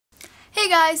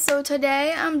guys, so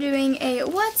today I'm doing a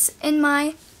what's in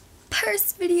my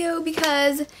purse video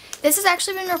because this has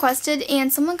actually been requested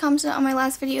and someone commented on my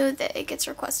last video that it gets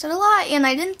requested a lot and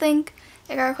I didn't think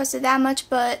it got requested that much,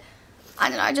 but I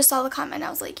don't know, I just saw the comment and I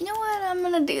was like, you know what, I'm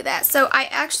gonna do that. So I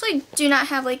actually do not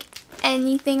have like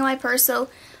anything in my purse, so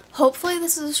hopefully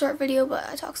this is a short video, but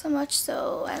I talk so much,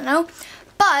 so I don't know.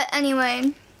 But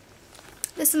anyway,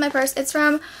 this is my purse. It's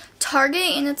from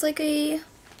Target and it's like a,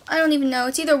 I don't even know,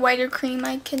 it's either white or cream,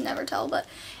 I can never tell, but,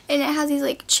 and it has these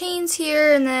like chains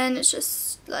here, and then it's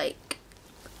just like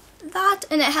that,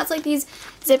 and it has like these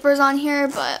zippers on here,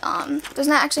 but there's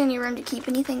not actually any room to keep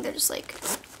anything, they're just like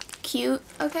cute,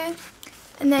 okay?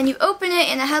 And then you open it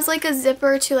and it has like a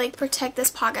zipper to like protect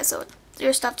this pocket so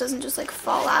your stuff doesn't just like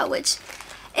fall out, which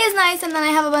is nice. And then I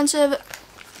have a bunch of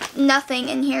nothing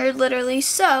in here, literally.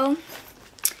 So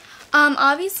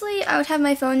obviously I would have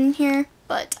my phone in here,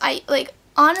 but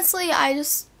honestly I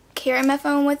just carry my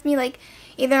phone with me, like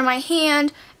either in my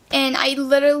hand, and I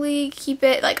literally keep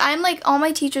it, like I'm like, all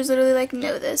my teachers literally like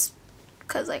know this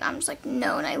because like I'm just like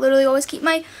known. I literally always keep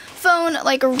my phone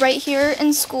like right here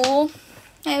in school.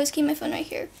 I always keep my phone right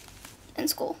here in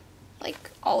school, like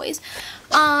always,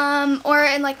 or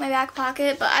in like my back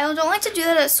pocket, but I don't like to do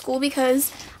that at school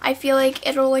because I feel like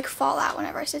it'll like fall out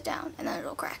whenever I sit down and then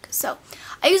it'll crack. So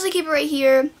I usually keep it right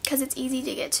here because it's easy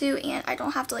to get to and I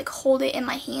don't have to like hold it in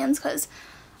my hands because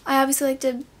I obviously like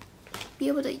to be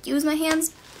able to use my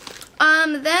hands.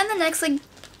 Then the next like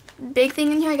big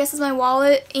thing in here I guess is my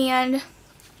wallet, and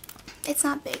it's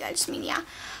not big, I just mean, yeah.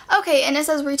 Okay, and it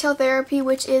says retail therapy,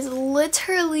 which is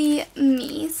literally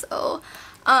me. So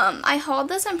I hauled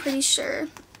this, I'm pretty sure,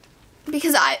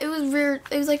 because it was weird.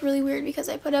 It was like really weird because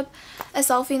I put up a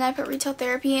selfie and I put retail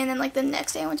therapy, and then like the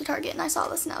next day I went to Target and I saw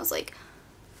this and I was like,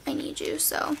 I need you.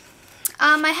 So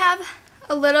I have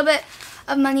a little bit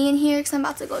of money in here because I'm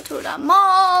about to go to the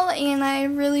mall and I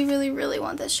really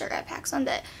want this shirt at PacSun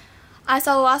that I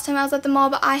saw the last time I was at the mall,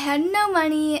 but I had no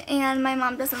money and my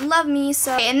mom doesn't love me.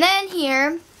 So, and then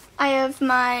here I have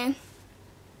my,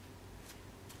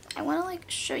 I want to like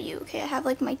show you, okay, I have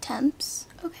like my temps,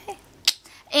 okay,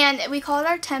 and we call it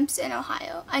our temps in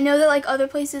Ohio. I know that like other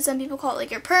places some people call it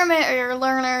like your permit or your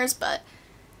learners, but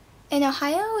in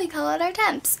Ohio we call it our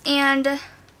temps. And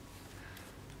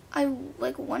I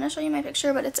like want to show you my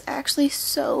picture, but it's actually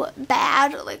so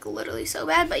bad, like literally so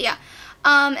bad, but yeah.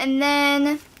 And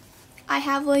then I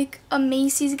have like a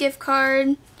Macy's gift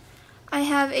card, I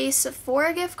have a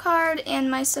Sephora gift card, and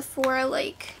my Sephora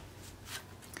like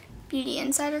Beauty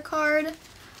Insider card.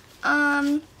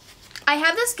 I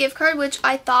have this gift card which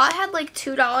I thought had like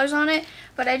 $2 on it,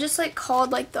 but I just like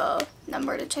called like the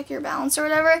number to check your balance or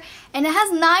whatever, and it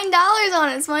has $9 on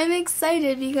it, so I'm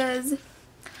excited because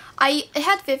it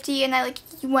had 50 and I like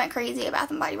went crazy at Bath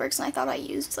 & Body Works and I thought I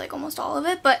used like almost all of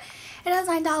it, but it has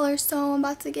 $9, so I'm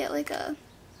about to get like a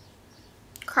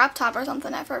crop top or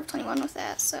something at Forever 21 with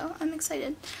that, so I'm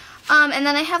excited. And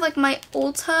then I have like my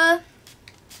Ulta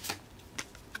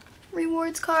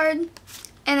rewards card,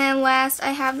 and then last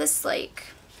I have this like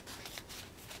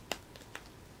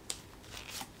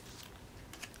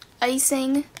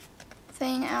icing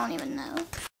thing, I don't even know,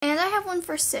 and I have one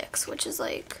for $6, which is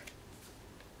like,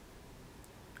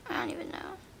 I don't even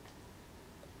know.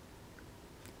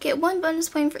 Get 1 bonus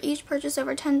point for each purchase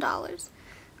over $10.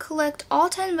 Collect all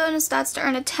 10 bonus dots to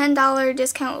earn a $10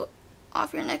 discount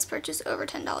off your next purchase over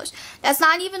 $10. That's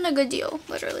not even a good deal,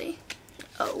 literally.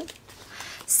 Oh.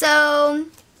 So,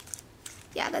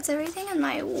 yeah, that's everything in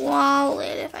my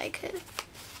wallet, if I could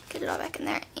get it all back in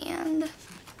there. And,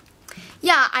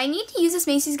 yeah, I need to use this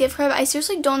Macy's gift card, but I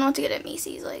seriously don't know what to get at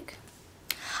Macy's. Like,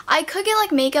 I could get,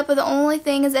 like, makeup, but the only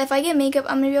thing is that if I get makeup,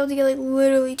 I'm going to be able to get, like,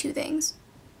 literally 2 things.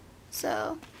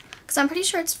 So, because I'm pretty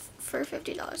sure it's for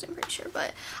 $50, I'm pretty sure,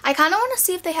 but I kind of want to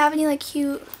see if they have any like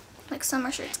cute like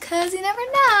summer shirts, because you never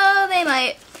know, they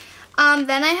might.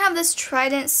 Then I have this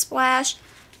Trident Splash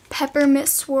Peppermint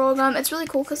Swirl Gum. It's really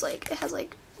cool because like it has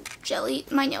like jelly,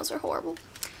 my nails are horrible,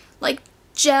 like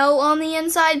gel on the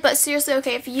inside, but seriously,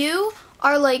 okay, if you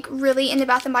are like really into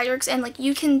Bath & Body Works and like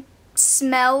you can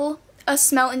smell a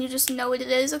smell and you just know what it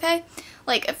is, okay,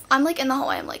 like if I'm like in the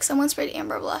hallway, I'm like, someone sprayed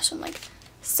Amber Blush, I'm like,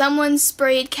 someone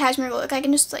sprayed Cashmere Glow, like I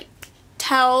can just like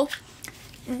tell.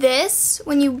 This,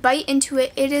 when you bite into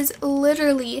it, it is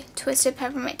literally Twisted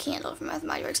Peppermint Candle from Bath &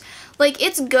 Body Works. Like,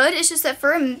 it's good, it's just that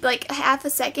for like half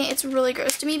a second, it's really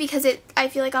gross to me because I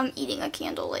feel like I'm eating a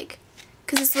candle, like,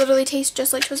 because this literally tastes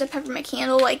just like Twisted Peppermint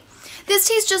Candle. Like, this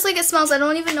tastes just like it smells. I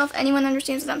don't even know if anyone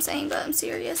understands what I'm saying, but I'm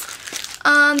serious.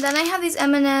 Then I have these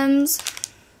M&Ms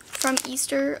from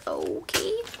Easter,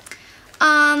 okay.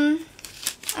 I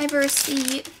have a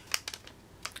receipt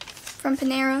from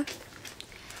Panera.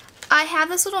 I have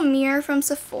this little mirror from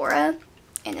Sephora,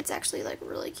 and it's actually like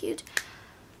really cute.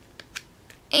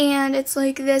 And it's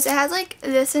like this. It has like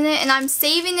this in it, and I'm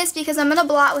saving this because I'm gonna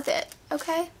blot with it.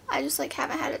 Okay? I just like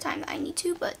haven't had a time that I need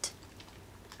to, but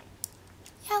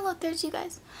yeah, look, there's you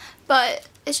guys. But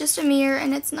it's just a mirror,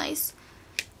 and it's nice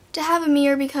to have a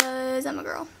mirror because I'm a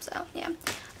girl. So yeah.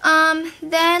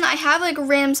 Then I have like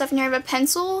random stuff in here. I have a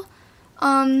pencil.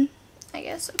 I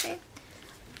guess, okay.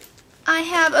 I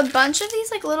have a bunch of these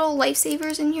like little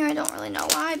lifesavers in here. I don't really know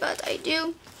why, but I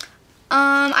do.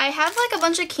 I have like a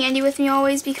bunch of candy with me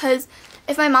always because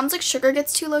if my mom's like sugar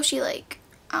gets too low, she like,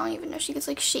 I don't even know, she gets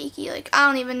like shaky. Like, I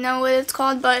don't even know what it's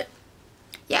called, but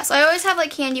yeah, so I always have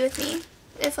like candy with me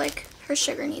if like her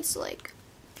sugar needs to like.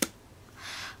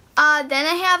 Then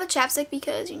I have a chapstick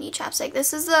because you need chapstick.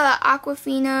 This is the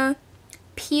Aquafina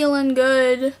Peelin'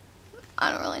 Good.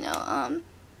 I don't really know.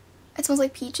 It smells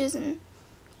like peaches and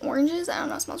oranges. I don't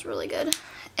know, it smells really good.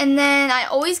 And then I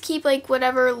always keep like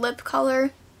whatever lip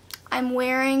color I'm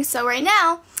wearing. So right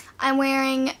now I'm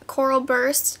wearing Coral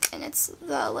Burst, and it's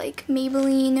the like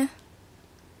Maybelline,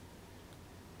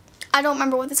 I don't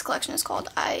remember what this collection is called.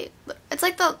 It's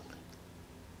like the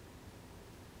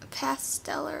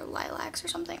Pastel or Lilacs or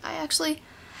something. I actually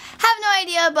have no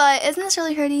idea, but isn't this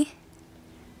really pretty?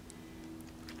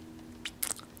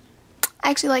 I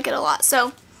actually like it a lot.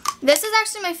 So this is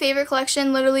actually my favorite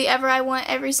collection literally ever. I want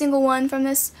every single one from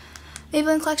this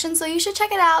Maybelline collection, so you should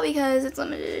check it out because it's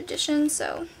limited edition.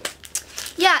 So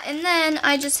yeah, and then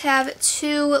I just have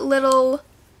two little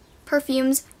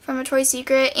perfumes from Victoria's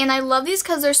Secret, and I love these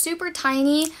because they're super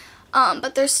tiny,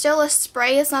 but they're still a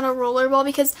spray. It's not a roller ball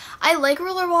because I like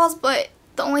roller balls, but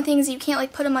the only thing is you can't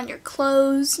like put them on your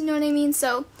clothes, you know what I mean?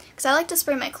 So, because I like to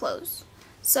spray my clothes,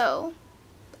 so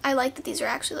I like that these are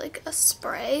actually like a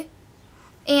spray.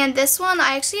 And this one,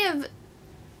 I actually have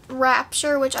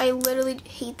Rapture, which I literally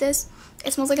hate this.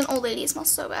 It smells like an old lady. It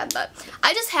smells so bad, but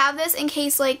I just have this in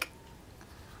case like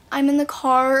I'm in the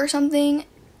car or something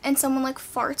and someone like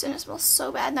farts and it smells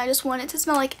so bad, and I just want it to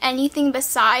smell like anything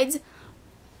besides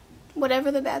whatever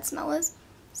the bad smell is.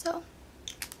 So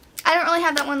I don't really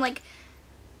have that one like,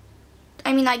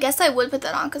 I mean, I guess I would put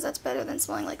that on because that's better than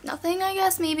smelling like nothing, I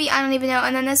guess, maybe. I don't even know.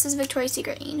 And then this is Victoria's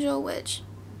Secret Angel, which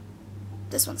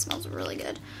this one smells really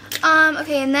good.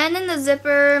 Okay, and then in the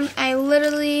zipper, I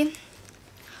literally,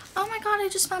 oh my god, I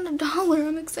just found $1.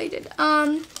 I'm excited.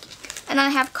 And then I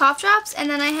have cough drops, and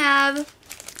then I have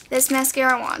this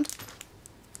mascara wand.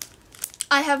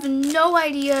 I have no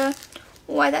idea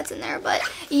why that's in there, but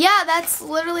yeah, that's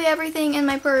literally everything in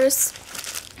my purse.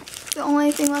 The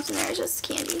only thing left in there is just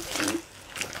candy, and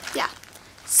yeah.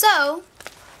 So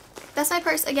that's my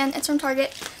purse. Again, it's from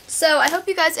Target. So I hope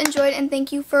you guys enjoyed, and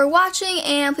thank you for watching,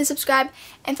 and please subscribe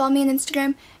and follow me on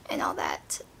Instagram and all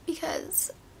that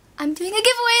because I'm doing a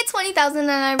giveaway at 20,000,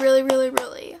 and I really, really,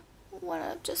 really want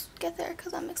to just get there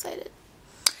because I'm excited.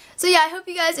 So yeah, I hope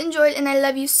you guys enjoyed, and I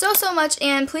love you so, so much,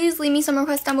 and please leave me some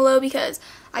requests down below because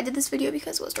I did this video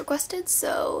because it was requested,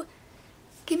 so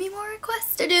give me more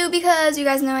requests to do because you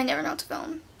guys know I never know what to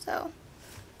film. So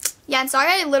yeah, and sorry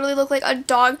I literally look like a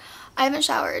dog. I haven't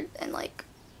showered in like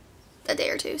a day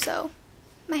or two, so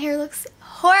my hair looks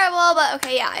horrible, but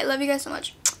okay, yeah, I love you guys so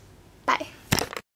much. Bye.